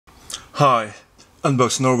Hi,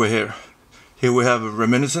 Unbox Norway here. Here we have a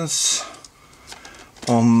Reminiscence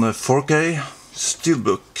on 4K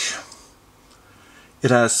Steelbook.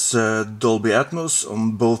 It has Dolby Atmos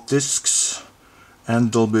on both discs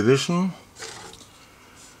and Dolby Vision.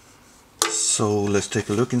 So let's take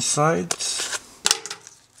a look inside.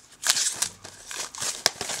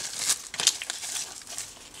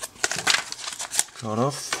 Cut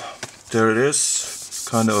off. There it is.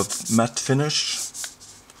 Kind of matte finish.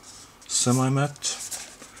 Semi-matte.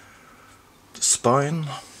 The spine,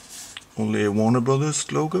 only a Warner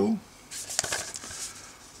Brothers logo.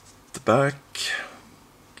 The back,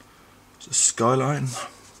 the skyline.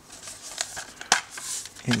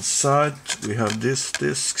 Inside we have these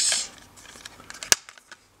discs.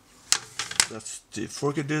 That's the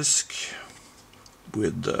 4K disc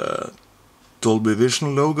with the Dolby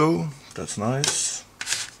Vision logo. That's nice.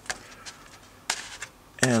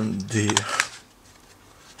 And the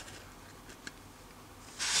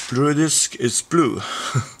Blu-ray disc is blue.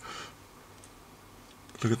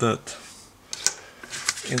 Look at that.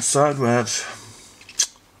 Inside we have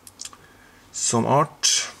some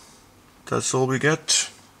art. That's all we get.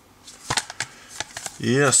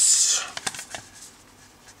 Yes,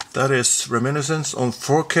 that is Reminiscence on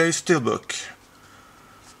 4K Steelbook.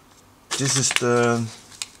 This is the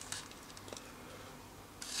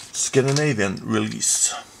Scandinavian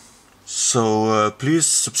release. So please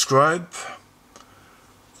subscribe.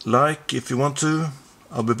 Like if you want to.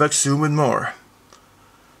 I'll be back soon with more.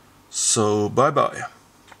 So bye bye.